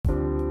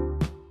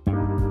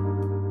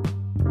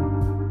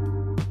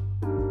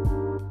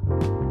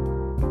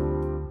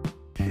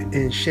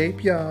In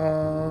shape,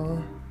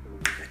 y'all.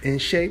 In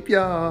shape,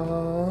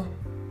 y'all.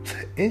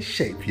 In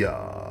shape,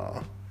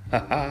 y'all.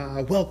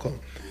 Welcome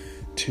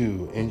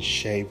to In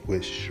Shape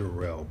with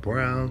Sherelle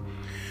Brown.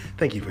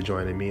 Thank you for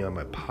joining me on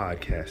my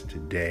podcast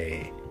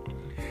today.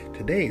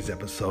 Today's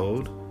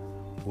episode,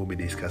 we'll be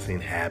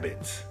discussing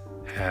habits.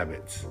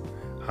 Habits.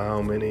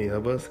 How many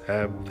of us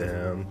have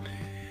them?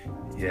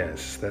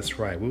 Yes, that's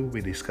right. We will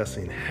be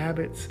discussing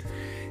habits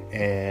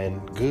and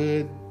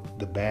good,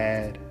 the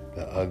bad,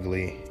 the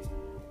ugly,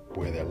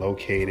 where they're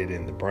located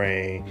in the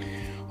brain,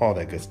 all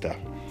that good stuff.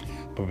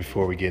 But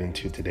before we get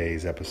into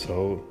today's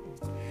episode,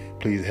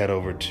 please head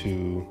over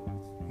to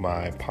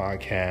my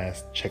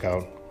podcast. Check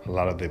out a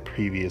lot of the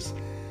previous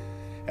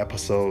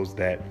episodes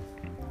that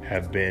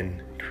have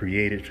been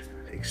created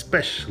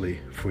especially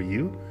for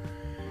you.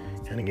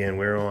 And again,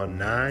 we're on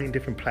 9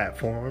 different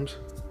platforms,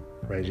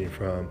 ranging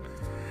from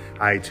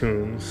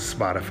iTunes,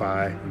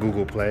 Spotify,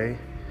 Google Play,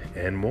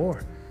 and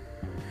more.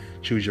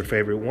 Choose your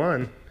favorite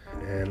one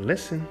and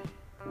listen.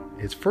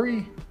 It's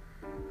free.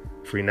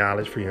 Free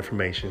knowledge, free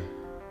information.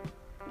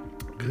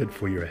 Good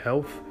for your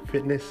health,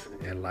 fitness,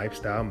 and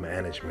lifestyle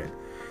management.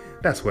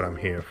 That's what I'm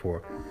here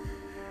for.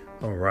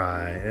 All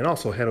right. And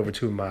also head over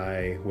to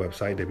my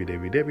website,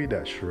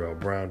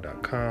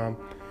 www.sherellbrown.com.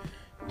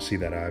 You'll see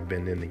that I've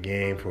been in the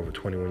game for over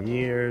 21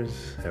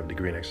 years, have a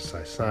degree in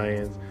exercise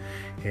science,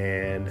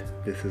 and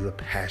this is a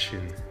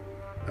passion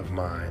of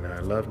mine. And I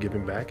love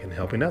giving back and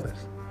helping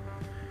others.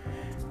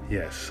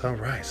 Yes. All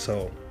right.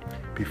 So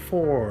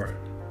before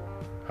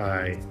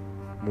I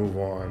move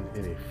on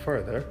any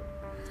further,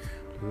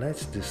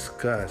 let's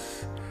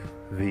discuss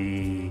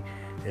the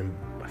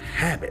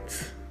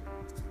habits.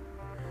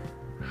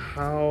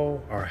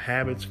 How our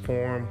habits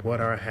form, what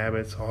are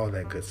habits, all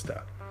that good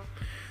stuff.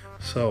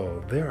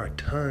 So there are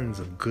tons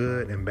of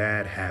good and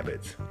bad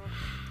habits.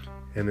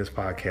 In this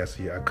podcast,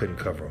 I couldn't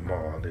cover them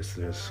all.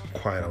 There's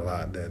quite a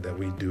lot that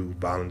we do,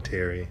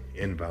 voluntary,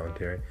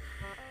 involuntary,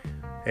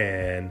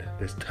 and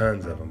there's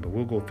tons of them. But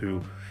we'll go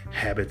through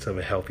habits of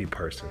a healthy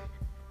person.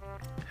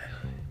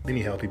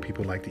 Many healthy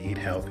people like to eat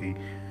healthy,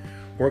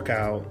 work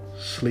out,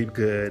 sleep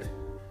good,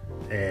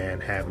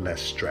 and have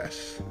less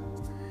stress.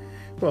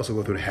 We'll also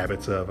go through the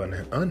habits of an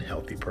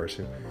unhealthy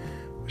person,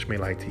 which may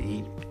like to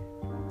eat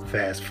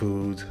fast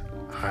foods,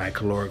 high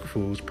caloric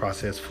foods,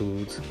 processed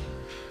foods,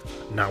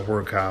 not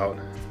work out,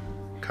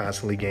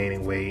 constantly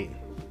gaining weight,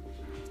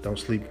 don't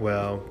sleep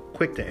well,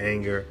 quick to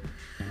anger,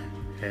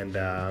 and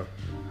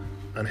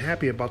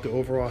unhappy about the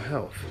overall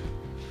health.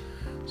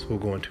 So we'll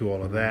go into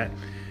all of that.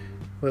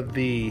 But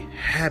the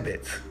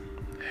habits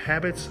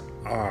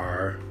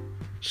are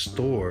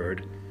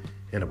stored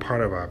in a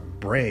part of our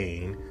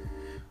brain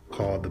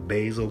called the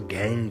basal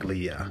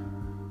ganglia,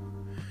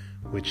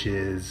 which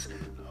is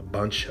a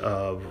bunch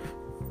of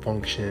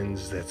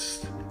functions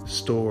that's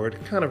stored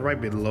kind of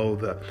right below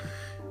the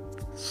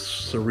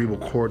cerebral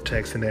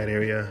cortex in that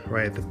area,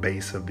 right at the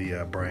base of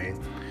the brain.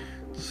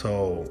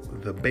 So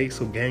the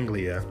basal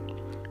ganglia,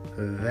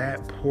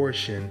 that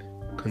portion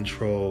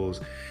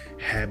controls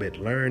habit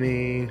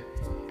learning,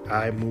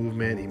 eye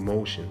movement,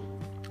 emotion,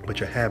 but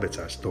your habits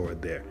are stored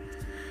there.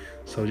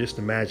 So just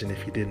imagine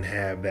if you didn't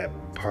have that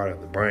part of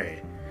the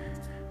brain.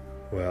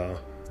 Well,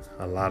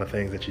 a lot of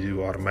things that you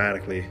do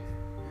automatically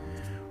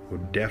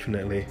would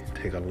definitely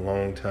take a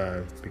long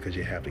time because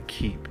you have to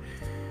keep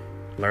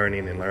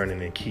learning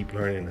and keep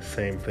learning the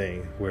same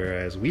thing.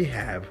 Whereas we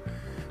have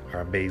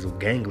our basal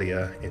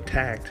ganglia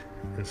intact,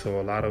 and so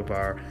a lot of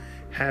our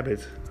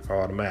habits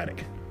are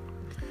automatic.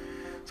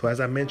 So as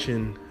I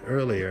mentioned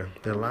earlier,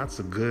 there are lots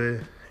of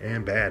good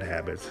and bad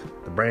habits.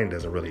 The brain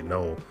doesn't really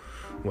know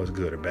what's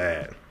good or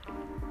bad.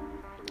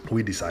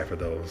 We decipher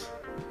those.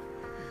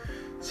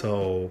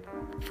 So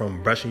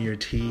from brushing your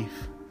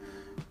teeth,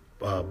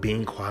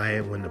 being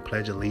quiet when the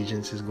Pledge of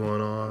Allegiance is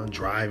going on,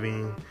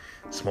 driving,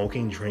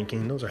 smoking,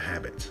 drinking, those are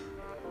habits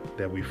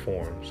that we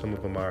form. Some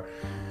of them are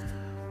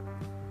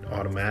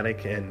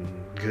automatic and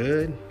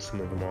good.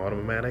 Some of them are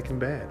automatic and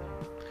bad.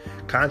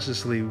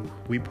 Consciously,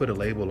 we put a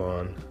label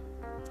on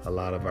a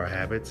lot of our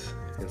habits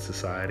in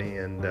society,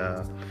 and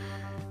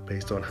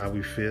based on how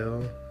we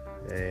feel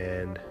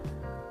and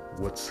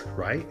what's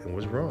right and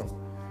what's wrong.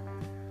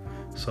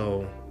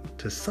 So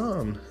to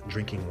some,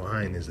 drinking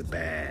wine is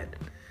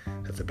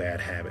that's a bad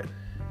habit.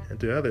 And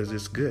to others,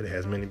 it's good. It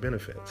has many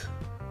benefits.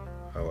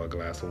 A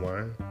glass of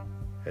wine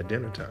at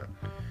dinner time.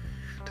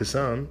 To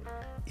some,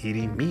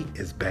 eating meat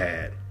is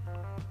bad.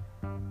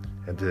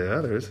 And to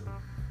others,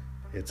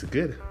 it's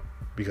good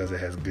because it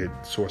has good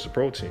source of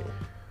protein.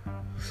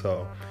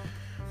 So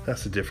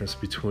that's the difference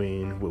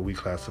between what we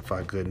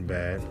classify good and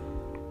bad.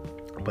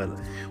 But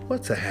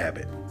what's a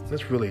habit?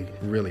 Let's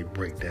really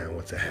break down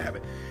what's a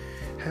habit.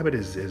 Habit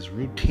is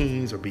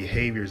routines or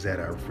behaviors that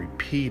are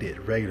repeated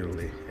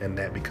regularly and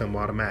that become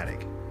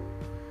automatic.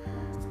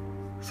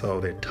 So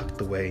they're tucked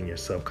away in your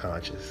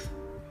subconscious.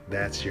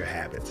 That's your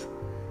habits.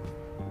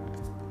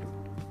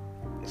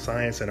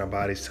 Science and our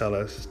bodies tell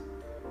us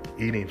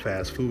eating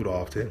fast food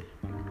often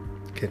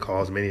can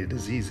cause many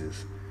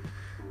diseases,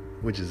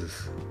 which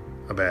is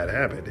a bad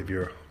habit if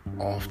you're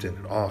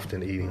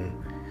often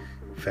eating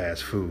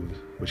fast food,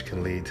 which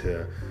can lead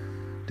to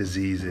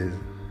diseases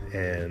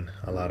and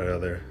a lot of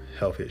other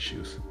health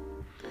issues.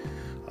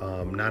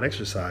 Not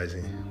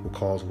exercising will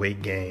cause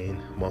weight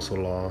gain, muscle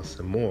loss,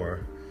 and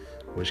more,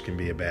 which can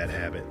be a bad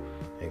habit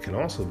and can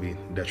also be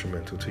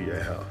detrimental to your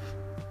health.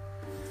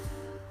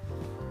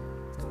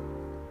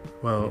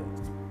 Well,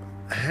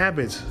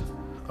 habits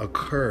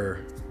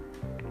occur,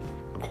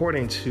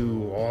 according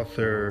to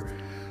author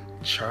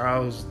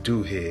Charles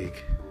Duhigg.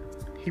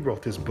 He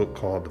wrote this book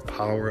called The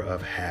Power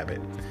of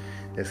Habit.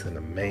 It's an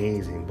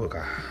amazing book.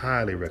 I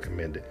highly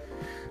recommend it.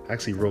 I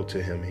actually wrote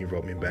to him. He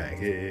wrote me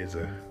back. It is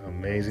an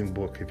amazing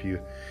book. If you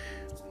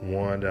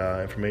want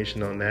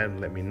information on that,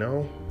 let me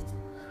know.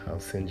 I'll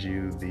send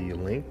you the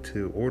link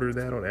to order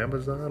that on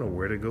Amazon or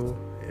where to go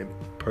and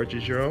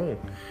purchase your own.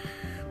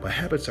 But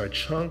habits are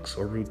chunks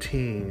or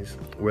routines,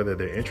 whether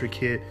they're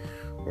intricate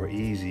or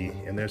easy,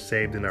 and they're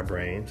saved in our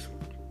brains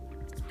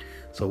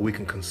so we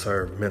can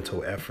conserve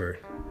mental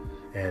effort,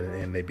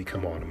 and they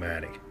become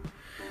automatic,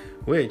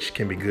 which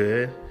can be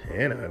good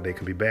and they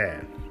can be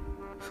bad.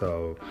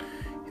 So,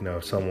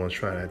 if someone's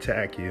trying to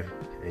attack you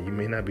and you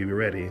may not be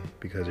ready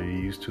because you're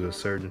used to a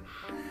certain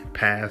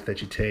path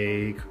that you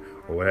take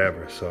or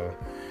whatever, so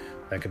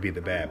that could be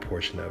the bad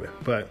portion of it.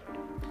 But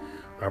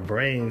our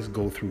brains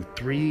go through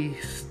 3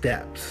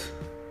 steps.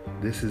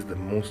 This is the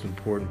most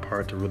important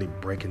part to really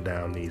breaking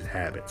down these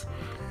habits.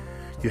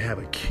 You have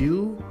a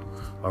cue,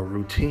 a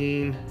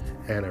routine,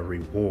 and a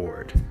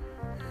reward.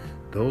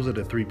 Those are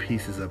the 3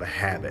 pieces of a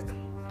habit.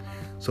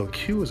 So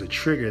cue is a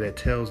trigger that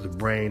tells the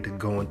brain to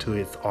go into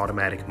its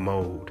automatic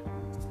mode.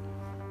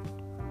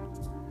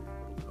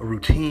 A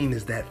routine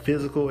is that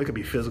physical. It could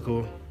be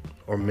physical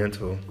or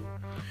mental.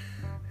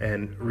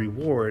 And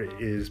reward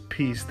is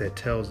piece that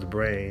tells the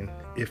brain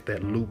if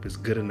that loop is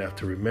good enough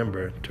to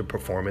remember to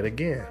perform it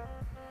again.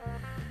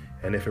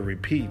 And if it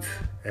repeats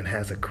and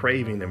has a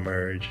craving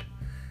emerge,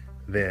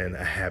 then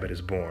a habit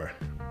is born.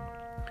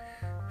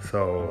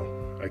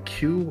 So a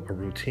cue, a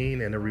routine,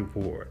 and a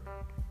reward.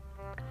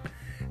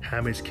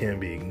 Habits can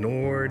be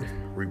ignored,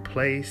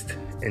 replaced,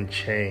 and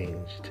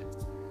changed.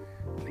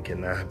 They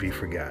cannot be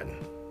forgotten.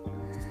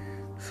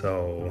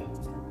 So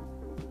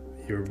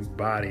your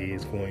body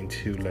is going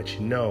to let you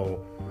know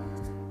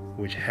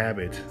which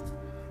habits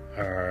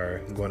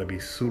are going to be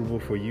suitable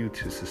for you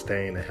to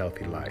sustain a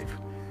healthy life.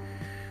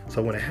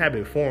 So when a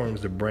habit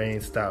forms, the brain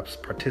stops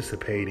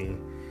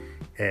participating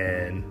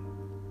and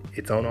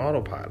it's on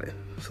autopilot.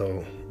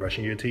 So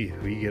brushing your teeth.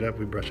 We get up,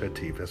 we brush our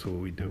teeth. That's what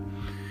we do.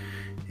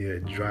 You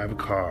drive a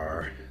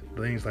car,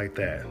 things like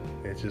that.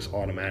 It's just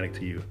automatic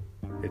to you.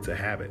 It's a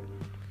habit.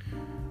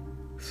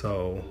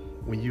 So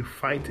when you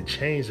fight to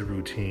change the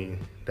routine,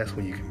 that's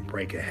when you can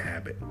break a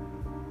habit.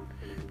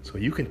 So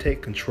you can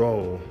take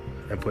control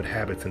and put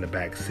habits in the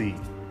back seat.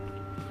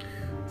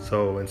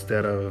 So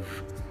instead of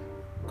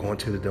going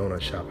to the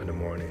donut shop in the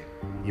morning,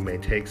 you may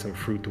take some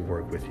fruit to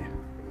work with you.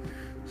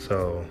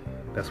 So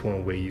that's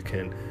one way you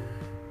can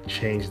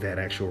change that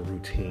actual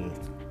routine.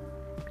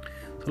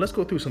 So let's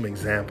go through some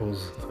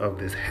examples of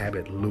this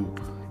habit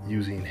loop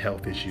using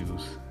health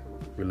issues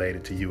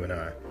related to you and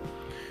I.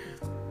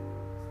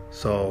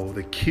 So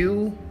the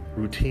cue,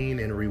 routine,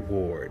 and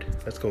reward.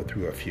 Let's go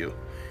through a few.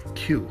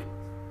 Cue,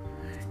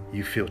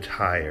 you feel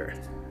tired.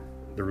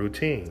 The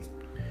routine,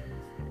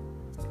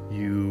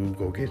 you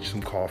go get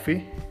some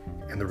coffee.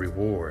 And the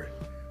reward,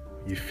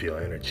 you feel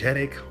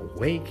energetic,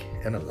 awake,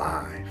 and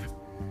alive.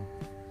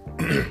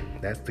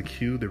 That's the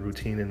cue, the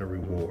routine, and the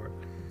reward.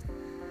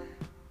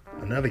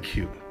 Another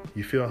cue,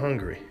 you feel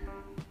hungry.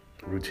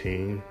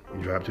 Routine,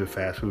 you drive to a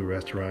fast food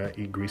restaurant,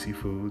 eat greasy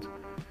foods.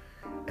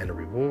 And the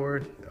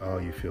reward,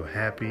 you feel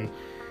happy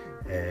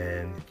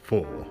and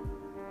full.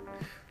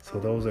 So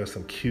those are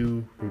some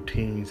cue,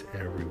 routines,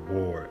 and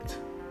rewards.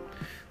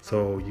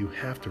 So you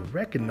have to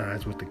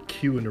recognize what the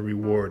cue and the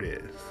reward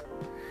is.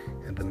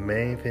 And the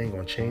main thing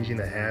on changing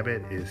a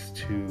habit is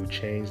to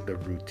change the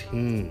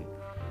routine.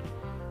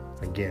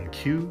 Again,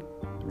 cue,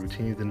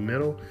 routines in the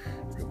middle,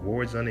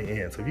 rewards on the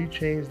end. So if you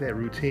change that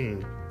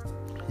routine,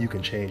 you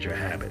can change your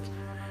habits.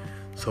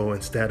 So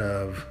instead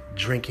of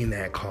drinking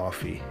that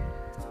coffee,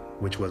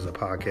 which was a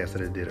podcast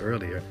that I did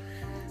earlier,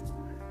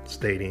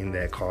 stating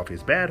that coffee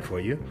is bad for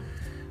you,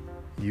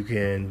 you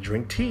can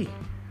drink tea,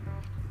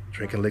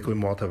 drink a liquid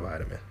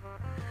multivitamin.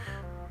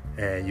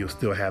 And you'll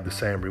still have the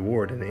same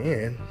reward in the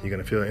end. You're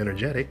going to feel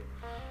energetic.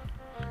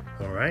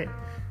 All right.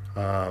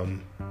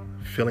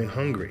 Feeling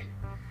hungry.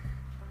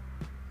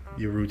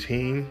 Your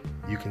routine,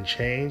 you can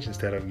change.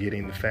 Instead of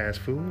getting the fast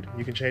food,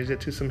 you can change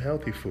it to some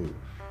healthy food.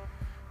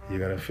 You're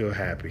going to feel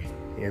happy.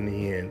 In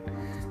the end,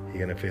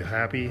 you're going to feel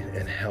happy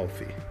and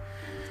healthy.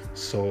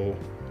 So,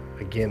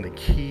 again, the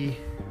key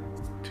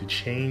to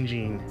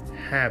changing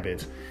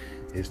habits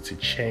is to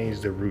change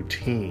the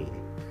routine.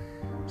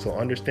 So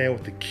understand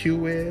what the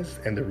cue is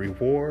and the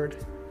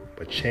reward,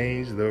 but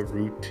change the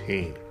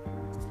routine.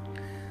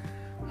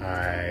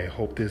 I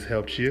hope this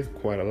helps you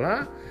quite a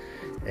lot.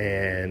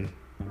 And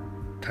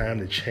time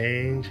to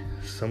change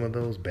some of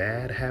those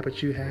bad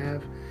habits you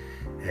have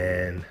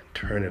and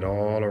turn it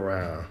all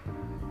around.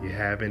 You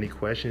have any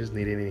questions,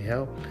 need any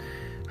help,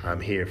 I'm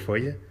here for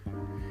you.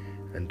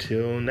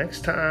 Until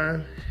next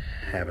time,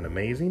 have an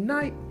amazing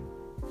night.